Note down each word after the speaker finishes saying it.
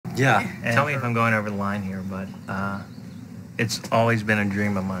Yeah. And tell me if I'm going over the line here, but it's always been a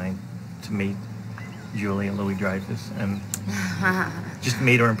dream of mine to meet Julia Louis-Dreyfus and just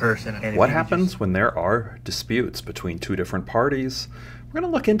meet her in person. And what happens when there are disputes between two different parties? We're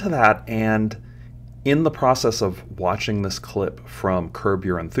going to look into that, and in the process of watching this clip from Curb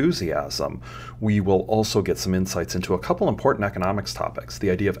Your Enthusiasm, we will also get some insights into a couple important economics topics. The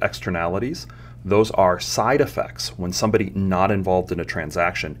idea of externalities. Those are side effects when somebody not involved in a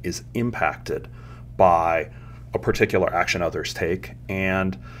transaction is impacted by a particular action others take,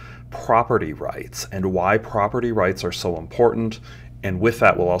 and property rights and why property rights are so important. And with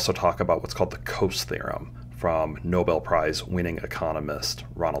that, we'll also talk about what's called the Coase Theorem from Nobel Prize winning economist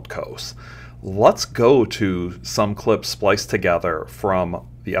Ronald Coase. Let's go to some clips spliced together from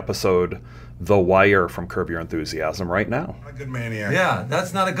the episode The Wire from Curb Your Enthusiasm right now. Not a good maniac. Yeah,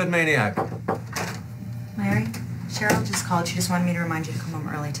 that's not a good maniac. Larry, Cheryl just called. She just wanted me to remind you to come home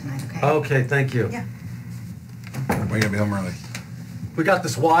early tonight, okay? Okay, thank you. Yeah. We gotta be home early. We got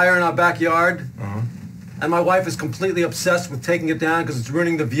this wire in our backyard, and my wife is completely obsessed with taking it down because it's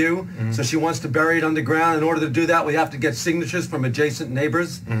ruining the view. So she wants to bury it underground. In order to do that, we have to get signatures from adjacent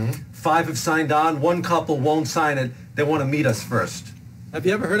neighbors. 5 have signed on. 1 couple won't sign it. They want to meet us first. Have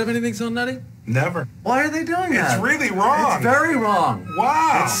you ever heard of anything so nutty? Never. Why are they doing that? It's really wrong. It's very wrong.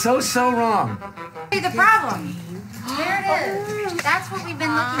 Wow. It's so wrong. Hey, the problem. There it is. That's what we've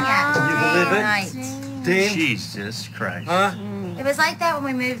been looking at. You believe it? Night. Dean? Jesus Christ. Huh? It was like that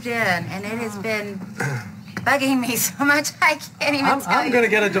when we moved in, and it has been bugging me so much I can't even tell you. I'm going to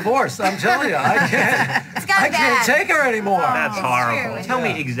get a divorce. I'm telling you. I can't. It's gotten I can't bad. take her anymore. That's it's horrible. true. Tell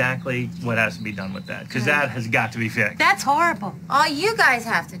me exactly what has to be done with that, because that has got to be fixed. That's horrible. All you guys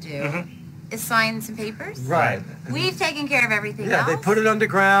have to do is sign some papers. Right. We've taken care of everything Yeah, else. they put it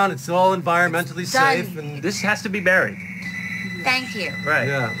underground. It's all environmentally Done. safe. And This has to be buried. Thank you. Right.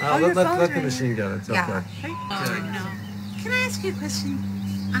 yeah, your let phone's the ringing. machine go. It's Yeah. okay. Oh, no. Can I ask you a question?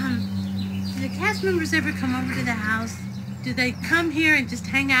 Do the cast members ever come over to the house? Do they come here and just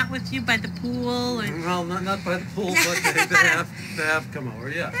hang out with you by the pool? Or... Well, not by the pool, but they have come over,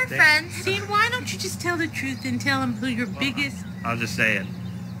 yeah. They're friends. Dean, why don't you just tell the truth and tell them who your biggest... I'll just say it.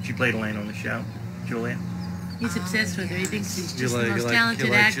 She played Elaine on the show, Julia. He's obsessed with her. He thinks she's You just like- the most you like- talented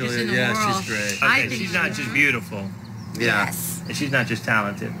you like actress Julia? in the Yeah, world. she's great. I Okay, think she's not just beautiful, Yeah. Yes. and she's not just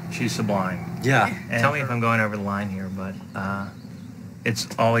talented. She's sublime. Yeah. And tell me if I'm going over the line here, but it's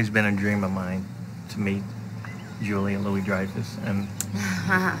always been a dream of mine to meet Julia Louis-Dreyfus and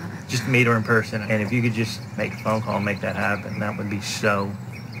just meet her in person. And if you could just make a phone call and make that happen, that would be so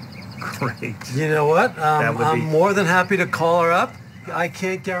great. You know what? That would I'm be- more than happy to call her up. I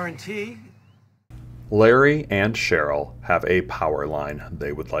can't guarantee. Larry and Cheryl have a power line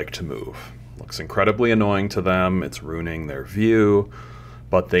they would like to move. Looks incredibly annoying to them. It's ruining their view,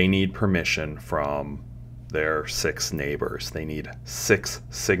 but they need permission from their 6 neighbors. They need 6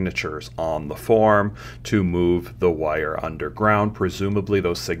 signatures on the form to move the wire underground. Presumably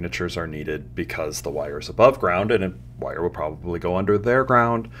those signatures are needed because the wire is above ground and a wire will probably go under their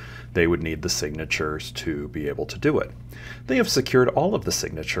ground. They would need the signatures to be able to do it. They have secured all of the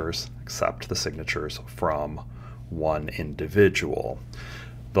signatures except the signatures from one individual.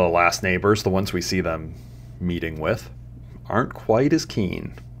 The last neighbors, the ones we see them meeting with, aren't quite as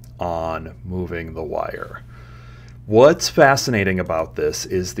keen on moving the wire. What's fascinating about this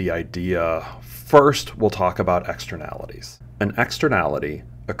is the idea. First, we'll talk about externalities. An externality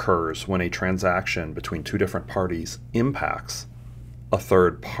occurs when a transaction between 2 different parties impacts a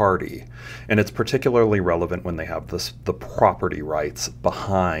third party, and it's particularly relevant when they have the property rights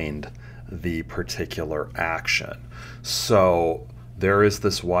behind the particular action. So there is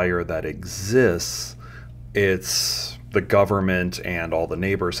this wire that exists. It's the government and all the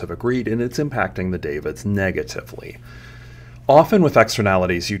neighbors have agreed, and it's impacting the Davids negatively. Often with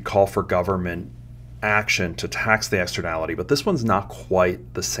externalities, you'd call for government action to tax the externality, but this one's not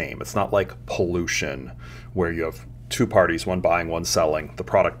quite the same. It's not like pollution, where you have 2 parties, one buying, one selling. The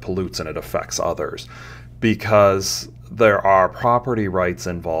product pollutes and it affects others, because there are property rights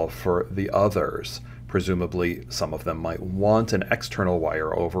involved for the others. Presumably, some of them might want an external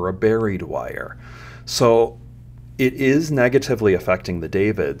wire over a buried wire. So it is negatively affecting the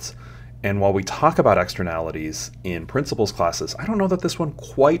Davids. And while we talk about externalities in principles classes, I don't know that this one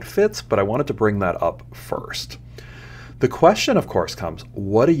quite fits, but I wanted to bring that up first. The question, of course, comes,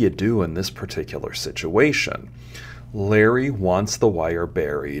 what do you do in this particular situation? Larry wants the wire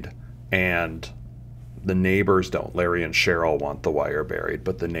buried, and the neighbors don't. Larry and Cheryl want the wire buried,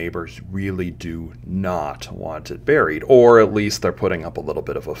 but the neighbors really do not want it buried, or at least they're putting up a little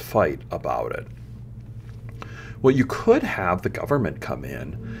bit of a fight about it. Well, you could have the government come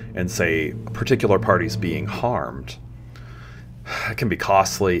in and say a particular party's being harmed. It can be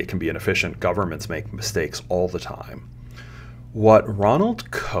costly, it can be inefficient. Governments make mistakes all the time. What Ronald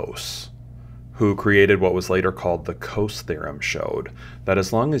Coase, who created what was later called the Coase Theorem, showed that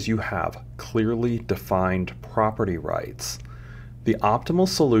as long as you have clearly defined property rights, the optimal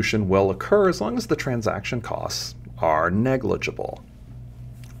solution will occur as long as the transaction costs are negligible.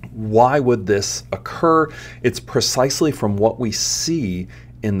 Why would this occur? It's precisely from what we see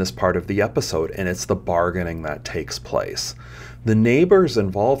in this part of the episode, and it's the bargaining that takes place. The neighbors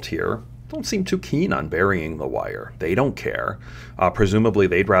involved here don't seem too keen on burying the wire. They don't care. Presumably,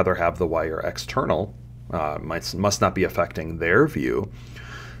 they'd rather have the wire external. Must not be affecting their view.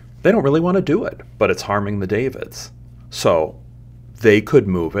 They don't really want to do it, but it's harming the Davids. So they could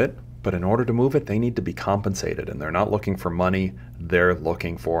move it, but in order to move it, they need to be compensated, and they're not looking for money. They're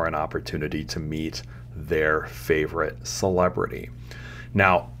looking for an opportunity to meet their favorite celebrity.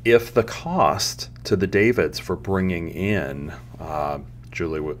 Now, if the cost to the Davids for bringing in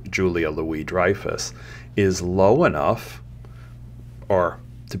Julia Louis-Dreyfus is low enough, or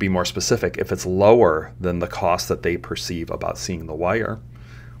to be more specific, if it's lower than the cost that they perceive about seeing the wire,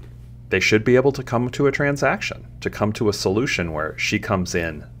 they should be able to come to a transaction, to come to a solution where she comes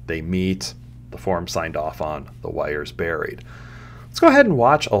in, they meet, the form signed off on, the wire's buried. Let's go ahead and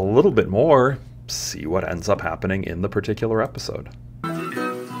watch a little bit more, see what ends up happening in the particular episode.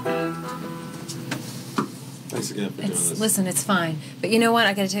 Thanks again for doing this. Listen, it's fine. But you know what?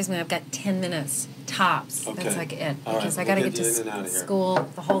 I got to tell you something. I've got 10 minutes, tops. Okay. That's like it. All right, Because I we'll got to get get you to in and out of here. school,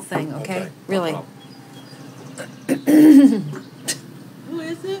 the whole thing, okay? No Really. problem. Who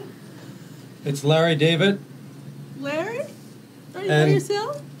is it? It's Larry David. Larry? Are you by And-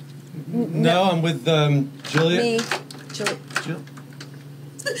 yourself? No, I'm with Julia. Me, Julie.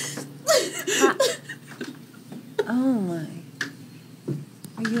 Oh, my.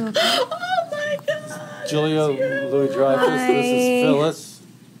 Are you okay? Oh my God! Julia Louis-Dreyfus. Hi. This is Phyllis.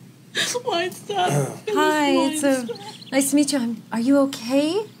 Wine stop. Hi, it's nice to meet you. Are you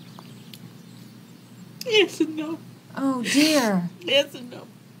okay? Yes and no. Oh, dear. Yes and no.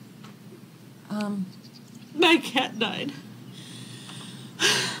 My cat died.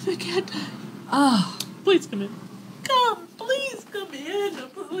 My cat died. Oh, Please come in. Come, please come in,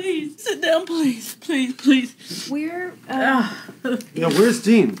 please. Sit down, please, please, please. we're, Yeah, where's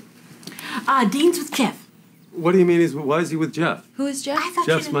Dean? Dean's with Jeff. What do you mean why is he with Jeff? who is Jeff? I thought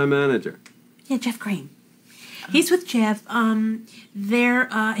Jeff's you my manager. Yeah, Jeff Crane. He's with Jeff.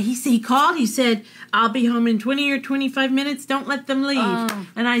 He called. He said, "I'll be home in 20 or 25 minutes. Don't let them leave." Oh.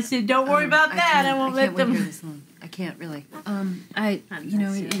 And I said, "Don't worry about that. I won't let can't wait them." here this long. I can't really.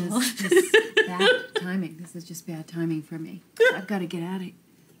 It is just bad timing. This is just bad timing for me. I've got to get out of here.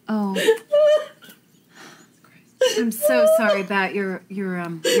 Oh. I'm so sorry about your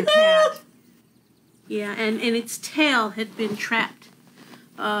cat. Yeah, and its tail had been trapped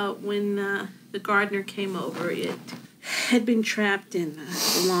when the gardener came over. It had been trapped in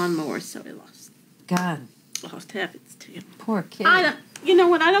the lawnmower, so it lost God, half its tail. poor kid. You know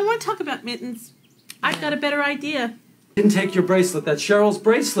what? I don't want to talk about mittens. I've got a better idea. Didn't take your bracelet. That's Cheryl's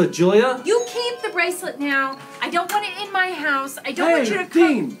bracelet, Julia. You keep the bracelet now. I don't want it in my house. I don't want you to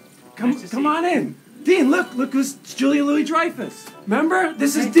Dean, come on in. Dean, look who's Julia Louis-Dreyfus. Remember?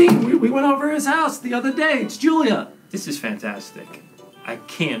 This is Dean. We went over his house the other day. It's Julia. This is fantastic. I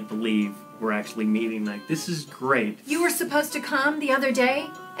can't believe we're actually meeting. Like, this is great. You were supposed to come the other day,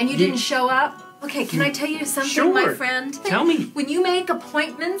 and you didn't show up. Okay, can I tell you something, my Sure. friend? Tell me. When you make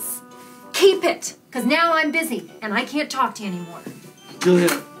appointments, keep it. Because now I'm busy, and I can't talk to you anymore.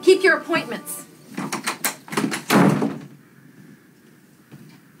 Julia. Keep your appointments.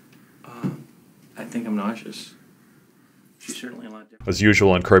 I think I'm nauseous. She's certainly a lot different. As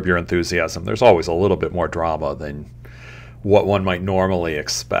usual in Curb Your Enthusiasm, there's always a little bit more drama than what one might normally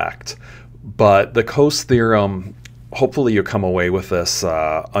expect. But the Coase Theorem, hopefully you come away with this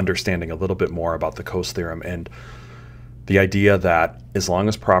understanding a little bit more about the Coase Theorem and the idea that as long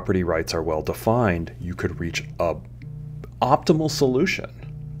as property rights are well defined, you could reach a optimal solution.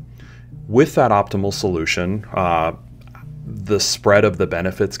 With that optimal solution, the spread of the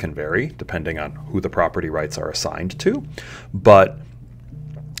benefits can vary depending on who the property rights are assigned to, but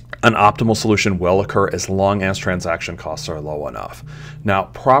an optimal solution will occur as long as transaction costs are low enough. Now,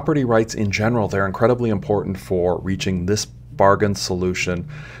 property rights in general, they're incredibly important for reaching this bargain solution.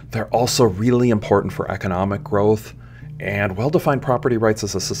 They're also really important for economic growth And well-defined property rights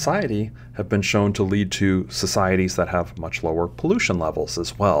as a society have been shown to lead to societies that have much lower pollution levels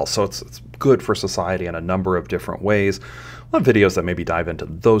as well. So it's good for society in a number of different ways. I'll have videos that maybe dive into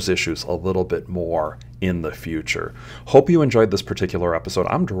those issues a little bit more in the future. Hope you enjoyed this particular episode.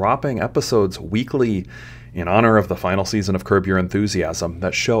 I'm dropping episodes weekly in honor of the final season of Curb Your Enthusiasm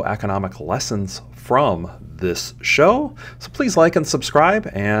that show economic lessons from this show. So please like and subscribe,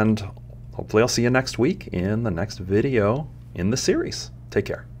 and hopefully I'll see you next week in the next video in the series. Take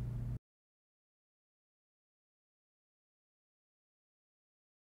care.